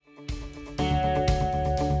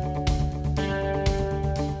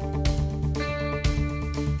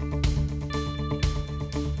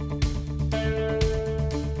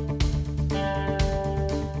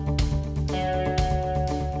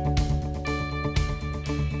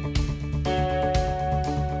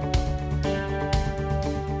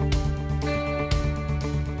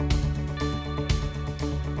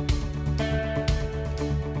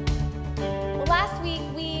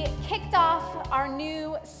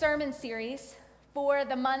sermon series for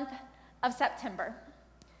the month of September.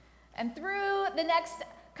 And through the next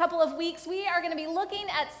couple of weeks, we are going to be looking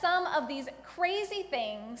at some of these crazy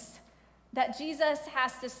things that Jesus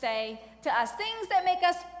has to say to us. Things that make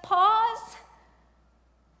us pause,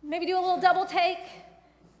 maybe do a little double take,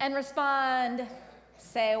 and respond,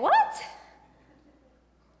 say, "What?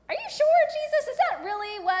 Are you sure, Jesus? Is that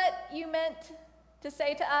really what you meant to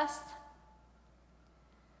say to us?"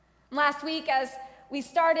 Last week, as we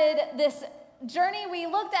started this journey, we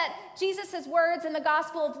looked at Jesus' words in the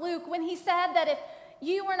Gospel of Luke when he said that if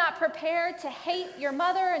you were not prepared to hate your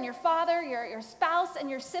mother and your father, your spouse and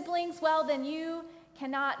your siblings, well, then you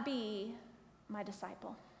cannot be my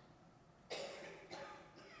disciple.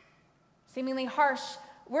 Seemingly harsh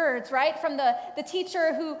words, right? From the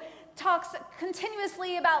teacher who talks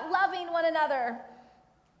continuously about loving one another,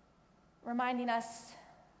 reminding us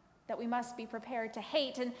that we must be prepared to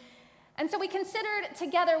hate. And so we considered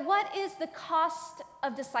together, what is the cost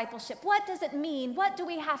of discipleship? What does it mean? What do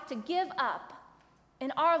we have to give up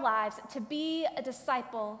in our lives to be a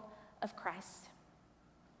disciple of Christ?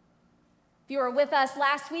 If you were with us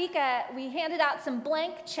last week, we handed out some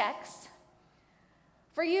blank checks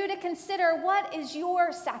for you to consider, what is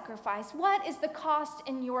your sacrifice? What is the cost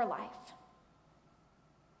in your life?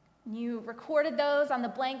 You recorded those on the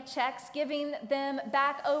blank checks, giving them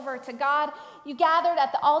back over to God. You gathered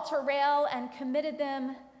at the altar rail and committed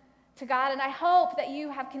them to God. And I hope that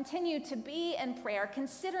you have continued to be in prayer,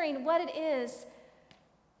 considering what it is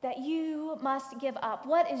that you must give up.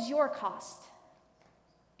 What is your cost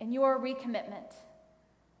in your recommitment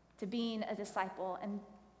to being a disciple and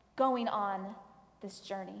going on this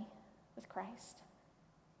journey with Christ?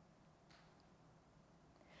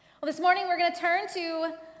 Well, this morning we're going to turn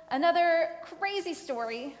to another crazy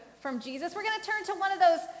story from Jesus. We're going to turn to one of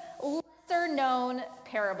those lesser-known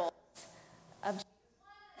parables of Jesus.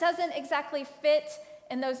 It doesn't exactly fit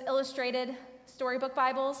in those illustrated storybook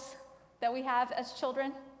Bibles that we have as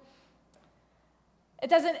children. It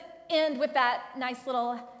doesn't end with that nice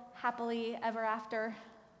little happily ever after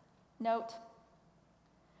note.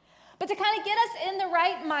 But to kind of get us in the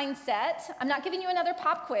right mindset, I'm not giving you another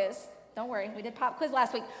pop quiz. Don't worry, we did pop quiz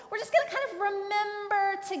last week. We're just going to kind of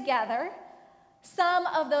remember together some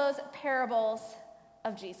of those parables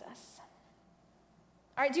of Jesus.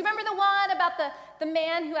 All right, do you remember the one about the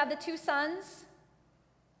man who had the two sons?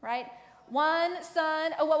 Right? One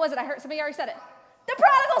son, what was it? I heard somebody already said it. The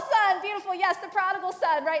prodigal son, beautiful, yes, the prodigal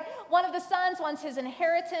son, right? One of the sons wants his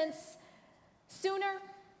inheritance sooner.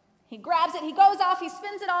 He grabs it, he goes off, he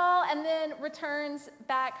spends it all, and then returns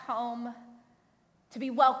back home to be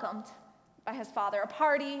welcomed by his father. A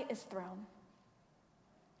party is thrown.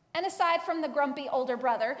 And aside from the grumpy older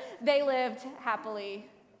brother, they lived happily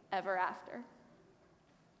ever after.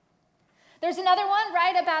 There's another one,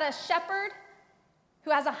 right, about a shepherd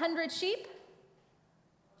who has 100 sheep.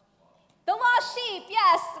 The lost sheep,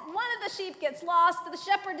 yes, one of the sheep gets lost. The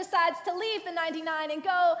shepherd decides to leave the 99 and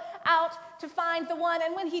go out to find the one.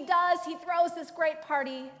 And when he does, he throws this great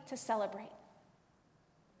party to celebrate.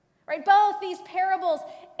 Right? Both these parables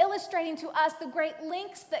illustrating to us the great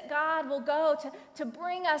lengths that God will go to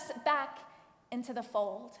bring us back into the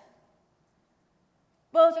fold.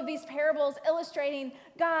 Both of these parables illustrating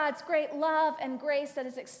God's great love and grace that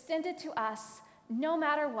is extended to us no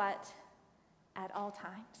matter what, at all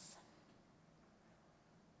times.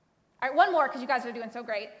 All right, one more, because you guys are doing so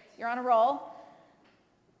great. You're on a roll.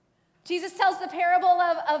 Jesus tells the parable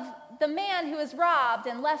of the man who is robbed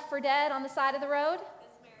and left for dead on the side of the road.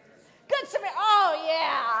 Good Samaritan. Oh,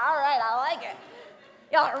 yeah. All right, I like it.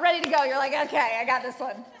 Y'all are ready to go. You're like, okay, I got this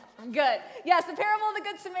one. I'm good. Yes, the parable of the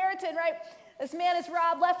Good Samaritan, right? This man is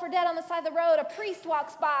robbed, left for dead on the side of the road. A priest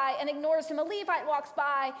walks by and ignores him. A Levite walks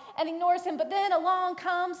by and ignores him. But then along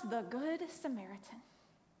comes the Good Samaritan.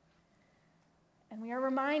 And we are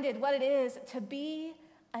reminded what it is to be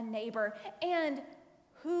a neighbor and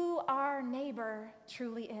who our neighbor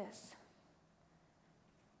truly is.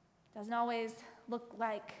 Doesn't always look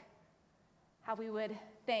like how we would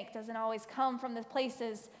think. Doesn't always come from the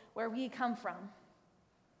places where we come from.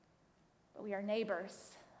 But we are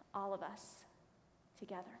neighbors, all of us,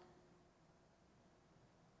 together.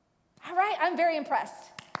 All right, I'm very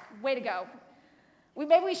impressed. Way to go.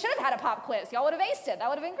 Maybe we should have had a pop quiz. Y'all would have aced it. That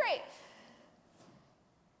would have been great.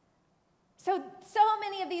 So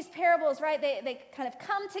many of these parables, right, they kind of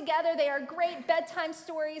come together. They are great bedtime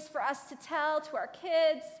stories for us to tell to our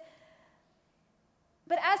kids.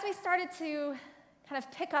 But as we started to kind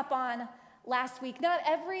of pick up on last week, not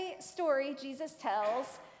every story Jesus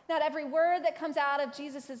tells, not every word that comes out of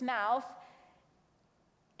Jesus' mouth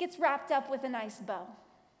gets wrapped up with a nice bow.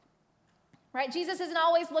 right? Jesus isn't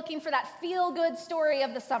always looking for that feel-good story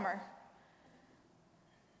of the summer.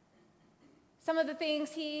 Some of the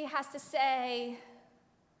things he has to say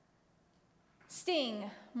sting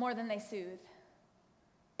more than they soothe.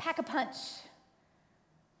 Pack a punch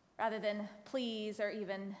rather than please or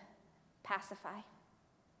even pacify.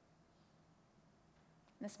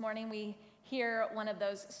 This morning we hear one of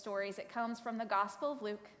those stories. It comes from the Gospel of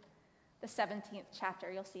Luke, the 17th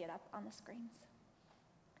chapter. You'll see it up on the screens.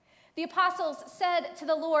 The apostles said to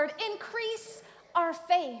the Lord, "Increase our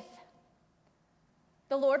faith."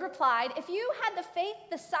 The Lord replied, "If you had the faith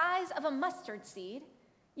the size of a mustard seed,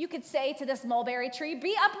 you could say to this mulberry tree,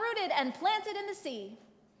 'Be uprooted and planted in the sea,'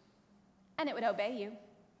 and it would obey you.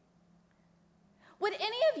 Would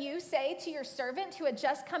any of you say to your servant who had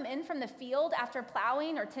just come in from the field after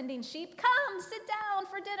plowing or tending sheep, 'Come, sit down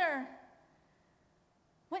for dinner'?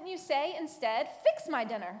 Wouldn't you say instead, 'Fix my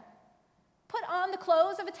dinner. Put on the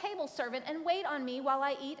clothes of a table servant and wait on me while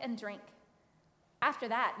I eat and drink. After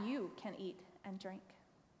that, you can eat and drink'?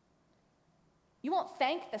 You won't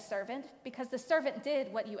thank the servant because the servant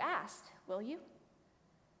did what you asked, will you?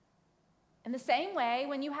 In the same way,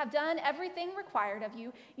 when you have done everything required of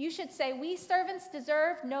you, you should say, 'We servants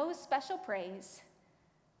deserve no special praise.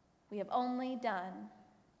 We have only done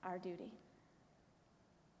our duty.'"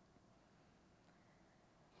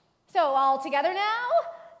 So all together now,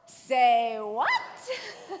 say what?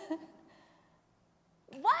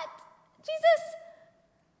 What? Jesus,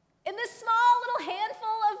 in this small little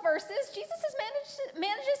handful of verses, Jesus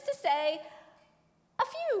manages to say a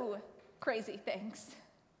few crazy things.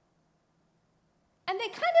 And they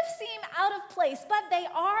kind of seem out of place, but they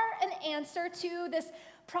are an answer to this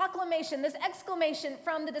proclamation, this exclamation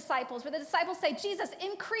from the disciples, where the disciples say, "Jesus,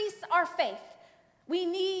 increase our faith. We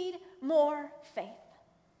need more faith."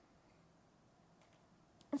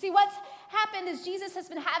 And see, what's happened is Jesus has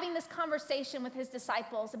been having this conversation with his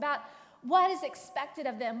disciples about what is expected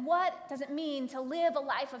of them. What does it mean to live a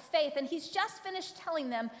life of faith? And he's just finished telling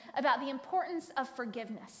them about the importance of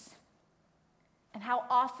forgiveness and how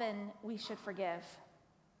often we should forgive.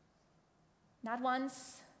 Not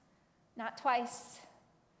once, not twice,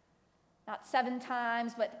 not 7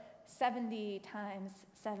 times, but 70 times,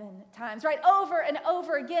 7 times, right? Over and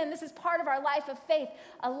over again. This is part of our life of faith,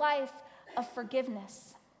 a life of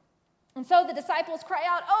forgiveness. And so the disciples cry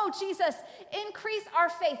out, "Oh, Jesus, increase our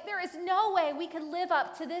faith." There is no way we could live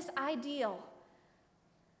up to this ideal.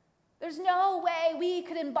 There's no way we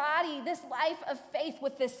could embody this life of faith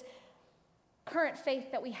with this current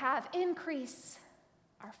faith that we have. Increase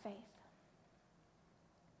our faith.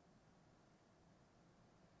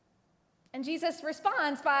 And Jesus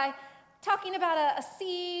responds by talking about a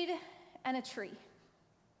seed and a tree.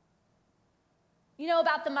 You know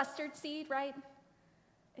about the mustard seed, right?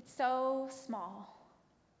 It's so small.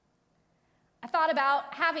 I thought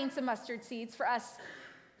about having some mustard seeds for us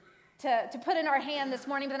to put in our hand this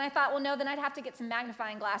morning, but then I thought, well, no, then I'd have to get some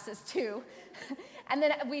magnifying glasses too. And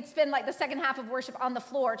then we'd spend like the second half of worship on the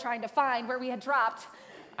floor trying to find where we had dropped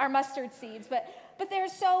our mustard seeds. But they're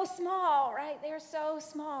so small, right? They're so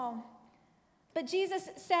small. But Jesus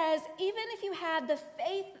says, even if you had the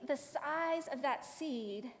faith the size of that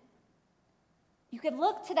seed, you could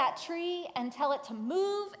look to that tree and tell it to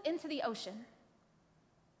move into the ocean,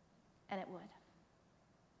 and it would.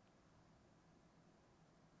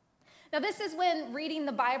 Now, this is when reading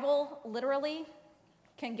the Bible literally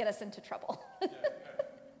can get us into trouble.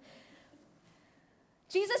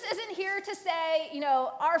 Jesus isn't here to say,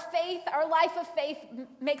 our faith, our life of faith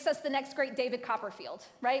makes us the next great David Copperfield,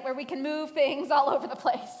 right? Where we can move things all over the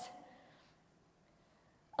place.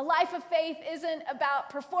 A life of faith isn't about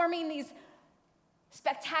performing these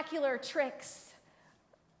spectacular tricks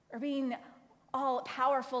or being all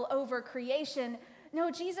powerful over creation.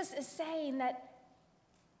 No, Jesus is saying that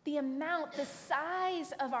the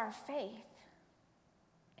size of our faith,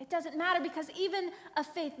 it doesn't matter, because even a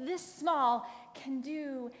faith this small can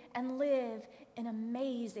do and live in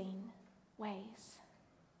amazing ways.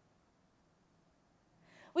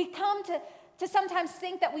 We come to sometimes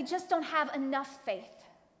think that we just don't have enough faith,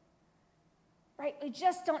 right? We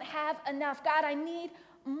just don't have enough. God, I need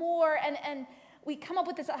more. And we come up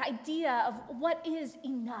with this idea of what is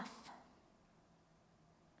enough.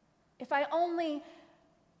 If I only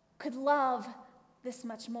could love this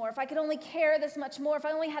much more, if I could only care this much more, if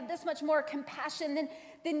I only had this much more compassion,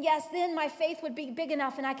 then yes, then my faith would be big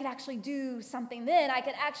enough and I could actually do something. Then I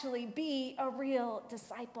could actually be a real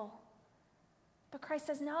disciple. But Christ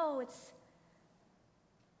says, no, it's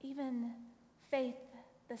even faith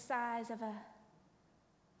the size of a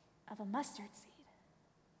mustard seed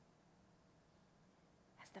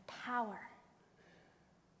has the power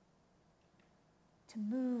to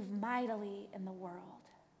move mightily in the world,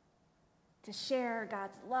 to share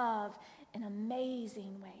God's love in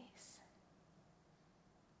amazing ways.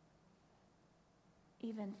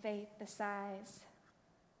 Even faith the size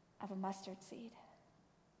of a mustard seed.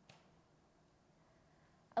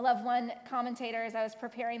 I love one commentator as I was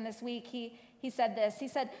preparing this week. He said this. He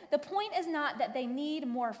said, "The point is not that they need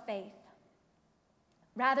more faith.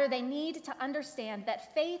 Rather, they need to understand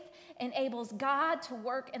that faith enables God to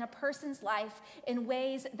work in a person's life in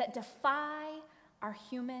ways that defy our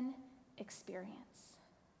human experience."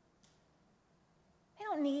 They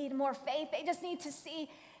don't need more faith. They just need to see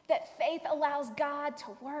that faith allows God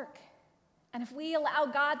to work. And if we allow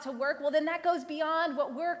God to work, well, then that goes beyond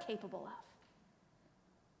what we're capable of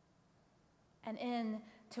and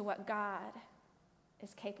into what God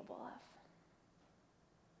is capable of.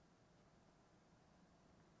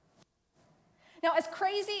 Now, as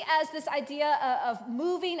crazy as this idea of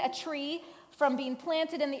moving a tree from being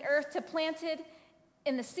planted in the earth to planted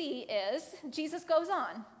in the sea is, Jesus goes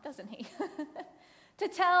on, doesn't he, to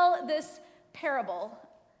tell this parable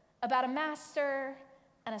about a master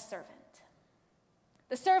and a servant.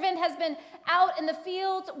 The servant has been out in the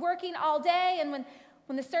fields working all day, and when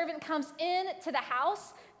the servant comes in to the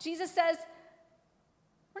house, Jesus says,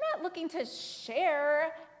 we're not looking to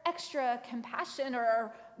share extra compassion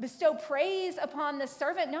or bestow praise upon the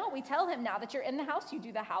servant. No, we tell him, now that you're in the house, you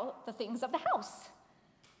do the things of the house.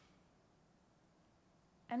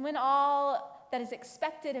 And when all that is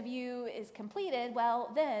expected of you is completed,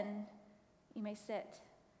 well, then you may sit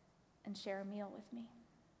and share a meal with me.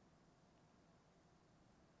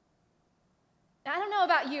 Now, I don't know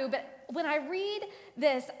about you, but when I read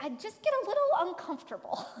this, I just get a little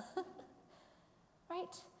uncomfortable,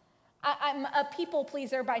 right? I'm a people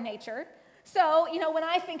pleaser by nature. So, when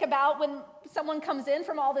I think about when someone comes in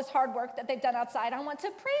from all this hard work that they've done outside, I want to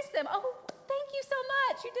praise them. Oh, thank you so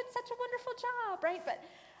much. You did such a wonderful job, right? But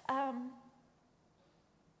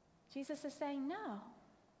Jesus is saying no.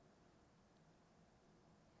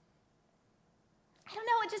 I don't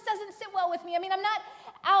know, it just doesn't sit well with me. I mean, I'm not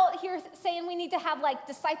out here saying we need to have like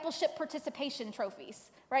discipleship participation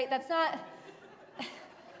trophies, right? That's not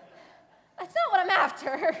what I'm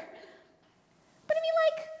after. But I mean,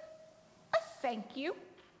 like, a thank you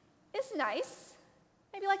is nice.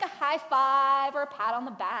 Maybe like a high five or a pat on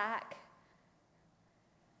the back.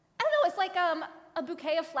 I don't know, it's like a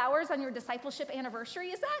bouquet of flowers on your discipleship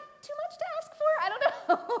anniversary. Is that too much to ask for? I don't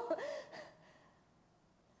know.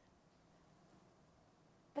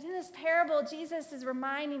 But in this parable, Jesus is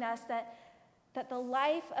reminding us that the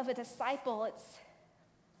life of a disciple,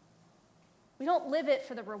 we don't live it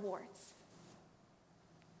for the rewards.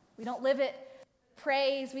 We don't live it for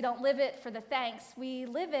praise. We don't live it for the thanks. We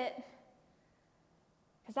live it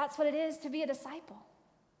because that's what it is to be a disciple.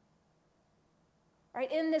 Right?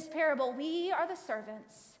 In this parable, we are the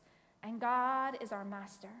servants and God is our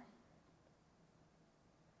master.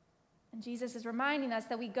 And Jesus is reminding us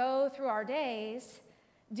that we go through our days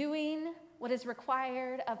doing what is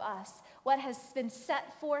required of us, what has been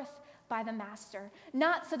set forth by the master,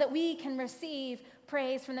 not so that we can receive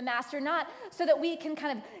praise from the master, not so that we can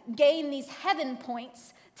kind of gain these heaven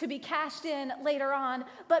points to be cashed in later on,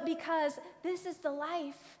 but because this is the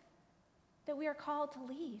life that we are called to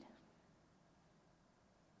lead.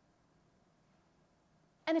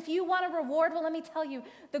 And if you want a reward, well, let me tell you,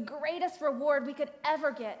 the greatest reward we could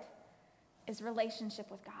ever get is relationship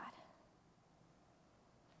with God.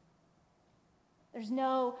 There's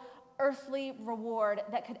no earthly reward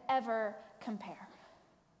that could ever compare.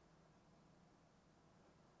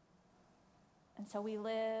 And so we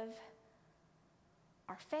live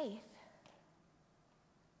our faith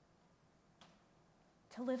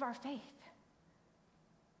to live our faith.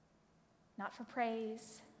 Not for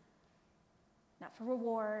praise, not for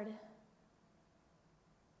reward,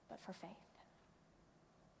 but for faith.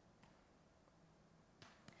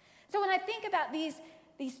 So when I think about these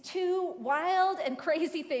two wild and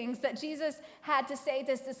crazy things that Jesus had to say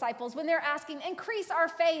to his disciples when they're asking, increase our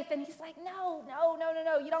faith. And he's like, no,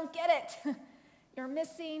 you don't get it. You're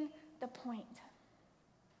missing the point.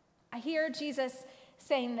 I hear Jesus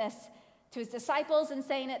saying this to his disciples and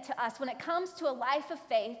saying it to us. When it comes to a life of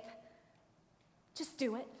faith, just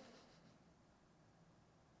do it.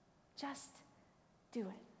 Just do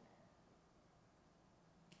it.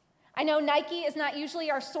 I know Nike is not usually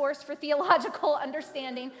our source for theological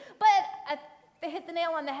understanding, but they hit the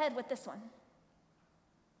nail on the head with this one.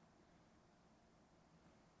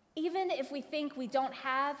 Even if we think we don't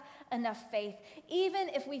have enough faith, even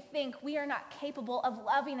if we think we are not capable of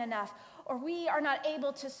loving enough, or we are not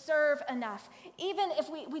able to serve enough, even if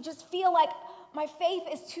we just feel like my faith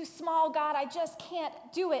is too small, God, I just can't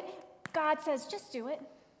do it. God says, just do it.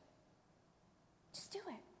 Just do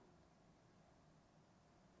it.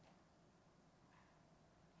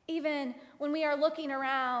 Even when we are looking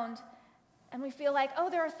around and we feel like, oh,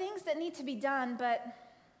 there are things that need to be done, but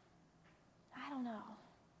I don't know.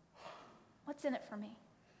 What's in it for me?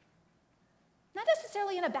 Not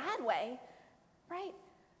necessarily in a bad way, right?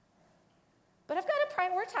 But I've got to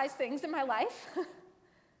prioritize things in my life.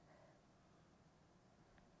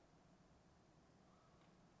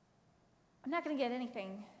 I'm not going to get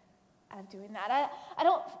anything out of doing that.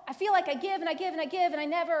 I feel like I give and I give and I give and I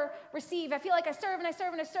never receive. I feel like I serve and I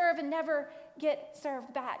serve and I serve and never get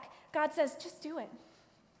served back. God says, just do it.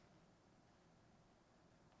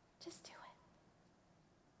 Just do it.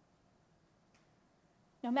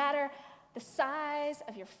 No matter the size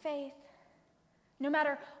of your faith, no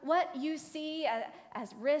matter what you see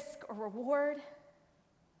as risk or reward,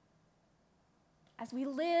 as we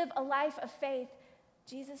live a life of faith,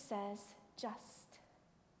 Jesus says, just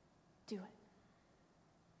do it.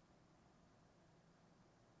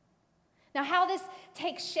 Now, how this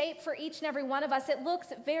takes shape for each and every one of us, it looks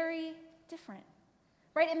very different,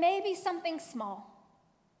 right? It may be something small,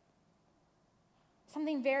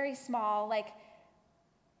 something very small, like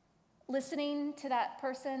listening to that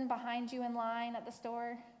person behind you in line at the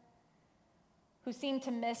store who seemed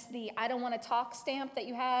to miss the I don't want to talk stamp that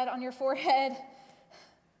you had on your forehead,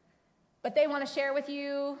 but they want to share with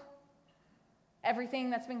you everything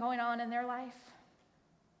that's been going on in their life.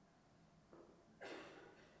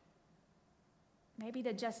 Maybe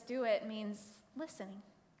to just do it means listening.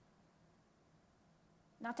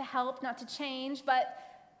 Not to help, not to change, but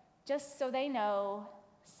just so they know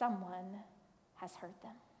someone has heard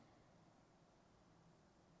them.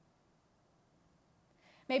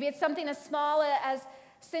 Maybe it's something as small as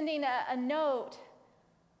sending a note,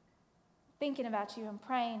 thinking about you and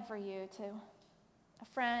praying for you to a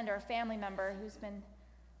friend or a family member who's been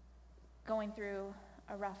going through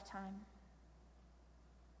a rough time.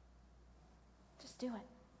 Just do it.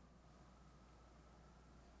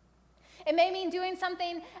 It may mean doing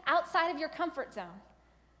something outside of your comfort zone.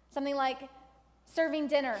 Something like serving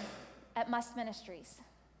dinner at Must Ministries.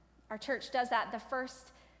 Our church does that the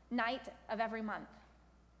first night of every month.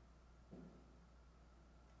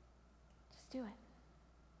 Just do it.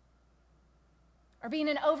 Or being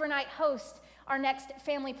an overnight host our next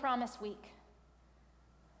Family Promise Week.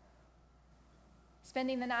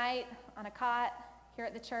 Spending the night on a cot here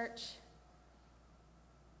at the church,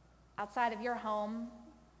 outside of your home,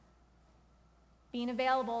 being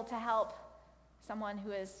available to help someone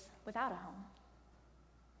who is without a home.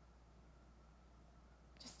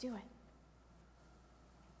 Just do it.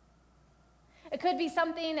 It could be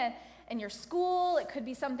something in your school, it could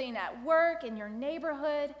be something at work, in your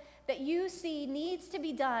neighborhood, that you see needs to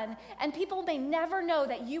be done, and people may never know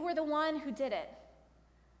that you were the one who did it.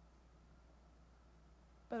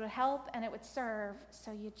 But it would help and it would serve,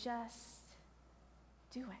 so you just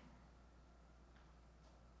do it.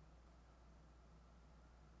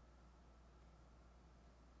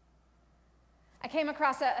 I came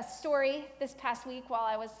across a story this past week while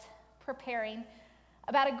I was preparing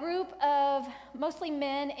about a group of mostly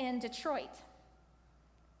men in Detroit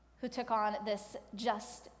who took on this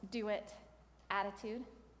just do it attitude.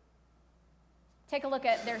 Take a look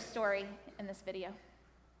at their story in this video.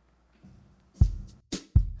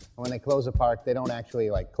 When they close a park, they don't actually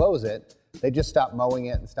close it. They just stop mowing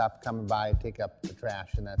it and stop coming by and take up the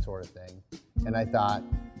trash and that sort of thing. And I thought,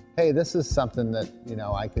 hey, this is something that,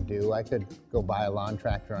 I could do. I could go buy a lawn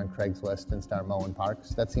tractor on Craigslist and start mowing parks.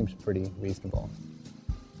 That seems pretty reasonable.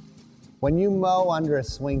 When you mow under a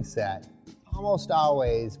swing set, almost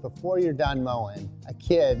always, before you're done mowing, a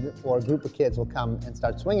kid or a group of kids will come and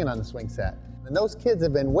start swinging on the swing set. And those kids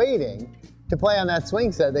have been waiting to play on that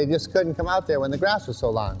swing set. They just couldn't come out there when the grass was so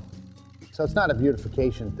long. So it's not a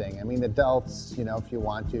beautification thing. I mean, adults, if you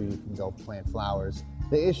want to, you can go plant flowers.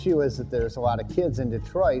 The issue is that there's a lot of kids in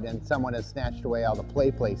Detroit and someone has snatched away all the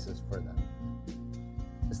play places for them.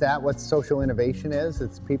 Is that what social innovation is?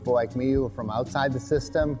 It's people like me who are from outside the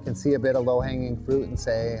system can see a bit of low-hanging fruit and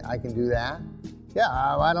say, I can do that? Yeah,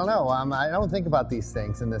 I don't know. I don't think about these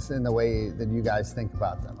things in the way that you guys think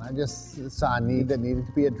about them. I just saw a need that needed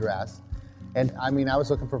to be addressed. And I was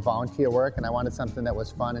looking for volunteer work and I wanted something that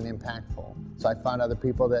was fun and impactful. So I found other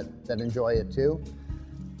people that enjoy it too.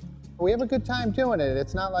 We have a good time doing it.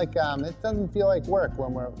 It's not like, it doesn't feel like work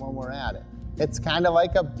when we're at it. It's kind of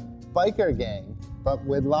like a biker gang, but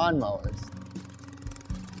with lawnmowers.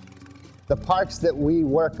 The parks that we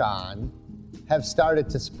work on have started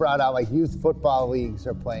to sprout out, like youth football leagues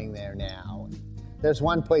are playing there now. There's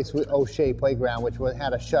one place, O'Shea Playground, which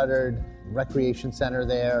had a shuttered recreation center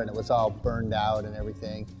there, and it was all burned out and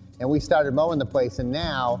everything. And we started mowing the place, and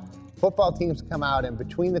now football teams come out, and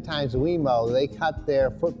between the times we mow, they cut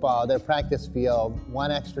their practice field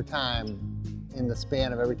one extra time in the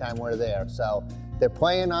span of every time we're there. So they're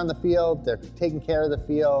playing on the field, they're taking care of the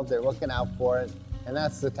field, they're looking out for it, and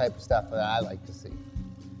that's the type of stuff that I like to see.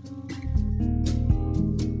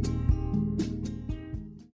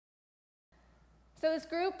 So this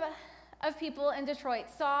group of people in Detroit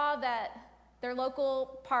saw that their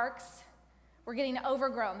local parks were getting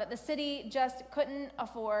overgrown, that the city just couldn't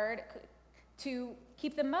afford to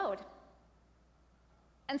keep them mowed.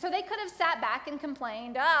 And so they could have sat back and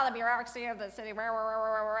complained, the bureaucracy of the city,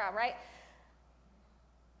 right?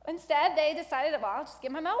 Instead, they decided, well, I'll just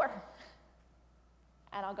get my mower.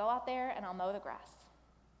 And I'll go out there and I'll mow the grass.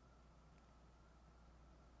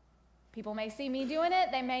 People may see me doing it,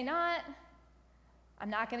 they may not. I'm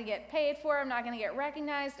not going to get paid for it, I'm not going to get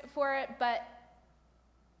recognized for it, but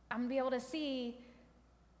I'm going to be able to see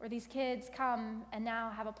where these kids come and now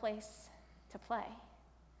have a place to play.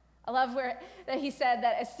 I love that he said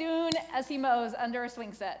that as soon as he mows under a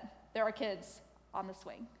swing set, there are kids on the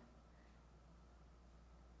swing.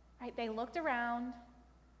 Right? They looked around,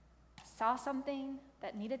 saw something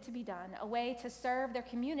that needed to be done, a way to serve their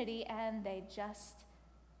community, and they just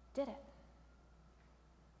did it.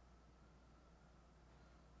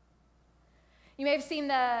 You may have seen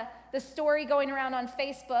the story going around on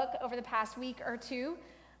Facebook over the past week or two,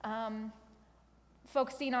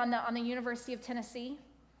 focusing on the University of Tennessee.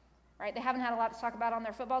 Right? They haven't had a lot to talk about on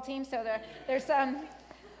their football team, so there's some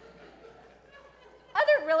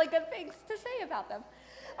other really good things to say about them.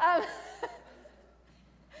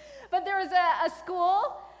 But there was a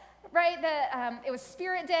school, right, that it was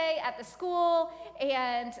Spirit Day at the school,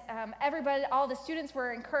 and all the students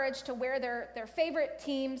were encouraged to wear their favorite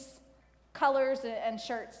team's colors and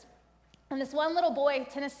shirts. And this one little boy,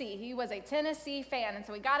 Tennessee, he was a Tennessee fan, and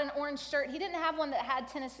so he got an orange shirt. He didn't have one that had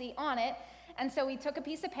Tennessee on it, and so he took a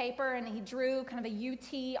piece of paper and he drew kind of a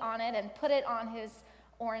UT on it and put it on his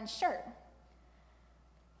orange shirt.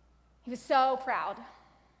 He was so proud.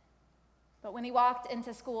 But when he walked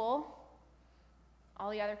into school, all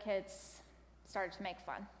the other kids started to make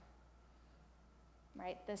fun.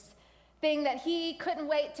 Right? This thing that he couldn't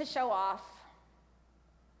wait to show off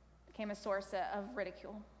became a source of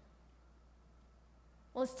ridicule.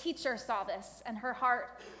 Well, his teacher saw this, and her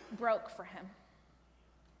heart broke for him.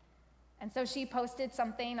 And so she posted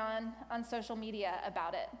something on social media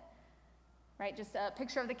about it, right? Just a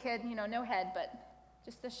picture of the kid, no head, but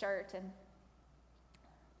just the shirt, and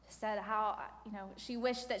said how, she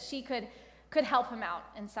wished that she could help him out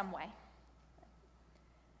in some way.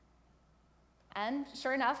 And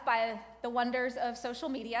sure enough, by the wonders of social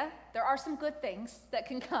media, there are some good things that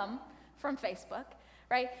can come from Facebook,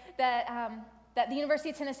 right? That the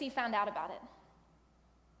University of Tennessee found out about it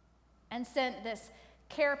and sent this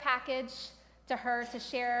care package to her to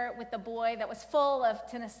share with the boy that was full of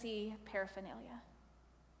Tennessee paraphernalia.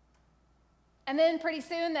 And then pretty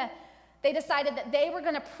soon they decided that they were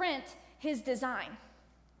going to print his design.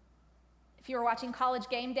 If you were watching College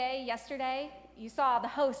Game Day yesterday, you saw the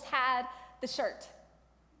host had the shirt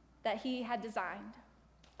that he had designed.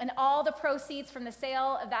 And all the proceeds from the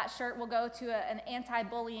sale of that shirt will go to an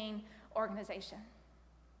anti-bullying organization.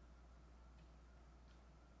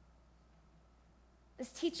 This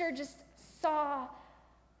teacher just saw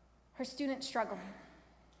her student struggling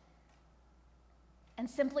and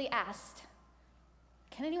simply asked,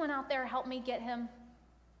 "Can anyone out there help me get him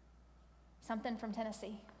something from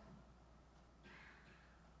Tennessee?"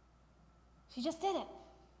 She just did it.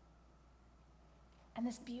 And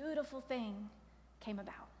this beautiful thing came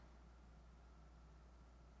about.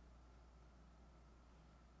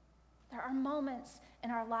 There are moments in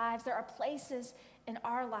our lives, there are places in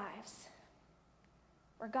our lives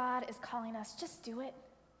where God is calling us, just do it.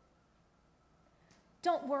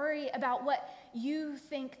 Don't worry about what you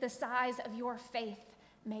think the size of your faith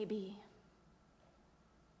may be.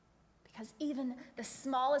 Because even the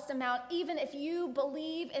smallest amount, even if you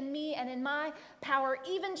believe in me and in my power,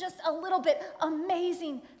 even just a little bit,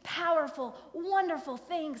 amazing, powerful, wonderful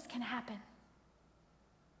things can happen.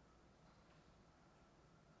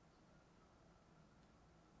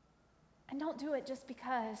 And don't do it just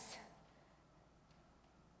because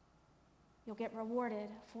you'll get rewarded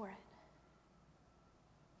for it.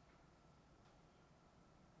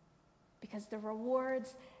 Because the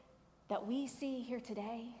rewards that we see here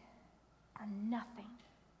today are nothing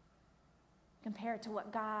compared to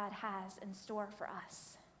what God has in store for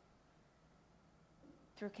us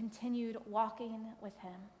through continued walking with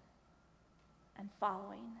Him and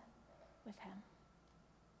following with him.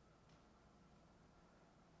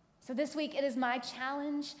 So this week, it is my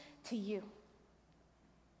challenge to you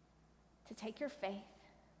to take your faith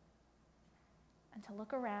and to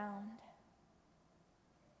look around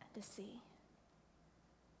and to see,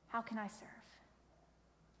 how can I serve?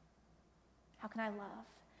 How can I love?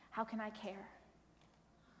 How can I care?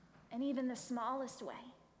 And even the smallest way.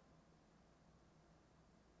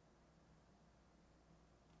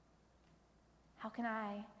 How can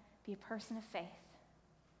I be a person of faith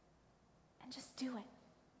and just do it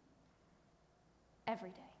every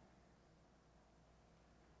day?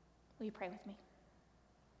 Will you pray with me?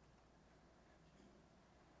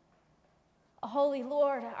 Oh, holy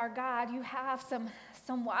Lord, our God, you have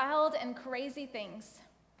some wild and crazy things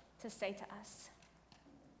to say to us.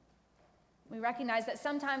 We recognize that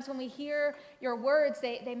sometimes when we hear your words,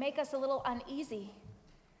 they make us a little uneasy.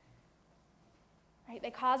 Right?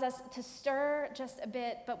 They cause us to stir just a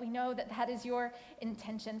bit, but we know that that is your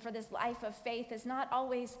intention, for this life of faith is not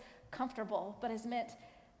always comfortable, but is meant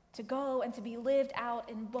to go and to be lived out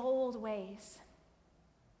in bold ways.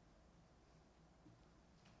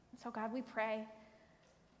 So God, we pray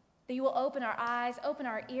that you will open our eyes, open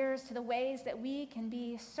our ears to the ways that we can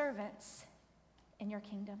be servants in your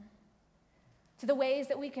kingdom, to the ways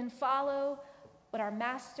that we can follow what our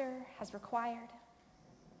master has required,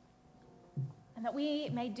 and that we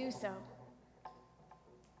may do so,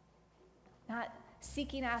 not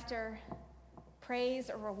seeking after praise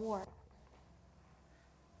or reward,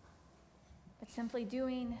 but simply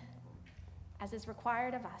doing as is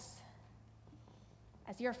required of us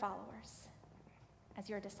as your followers, as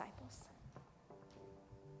your disciples.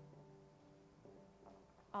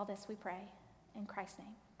 All this we pray in Christ's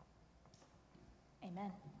name.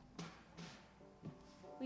 Amen.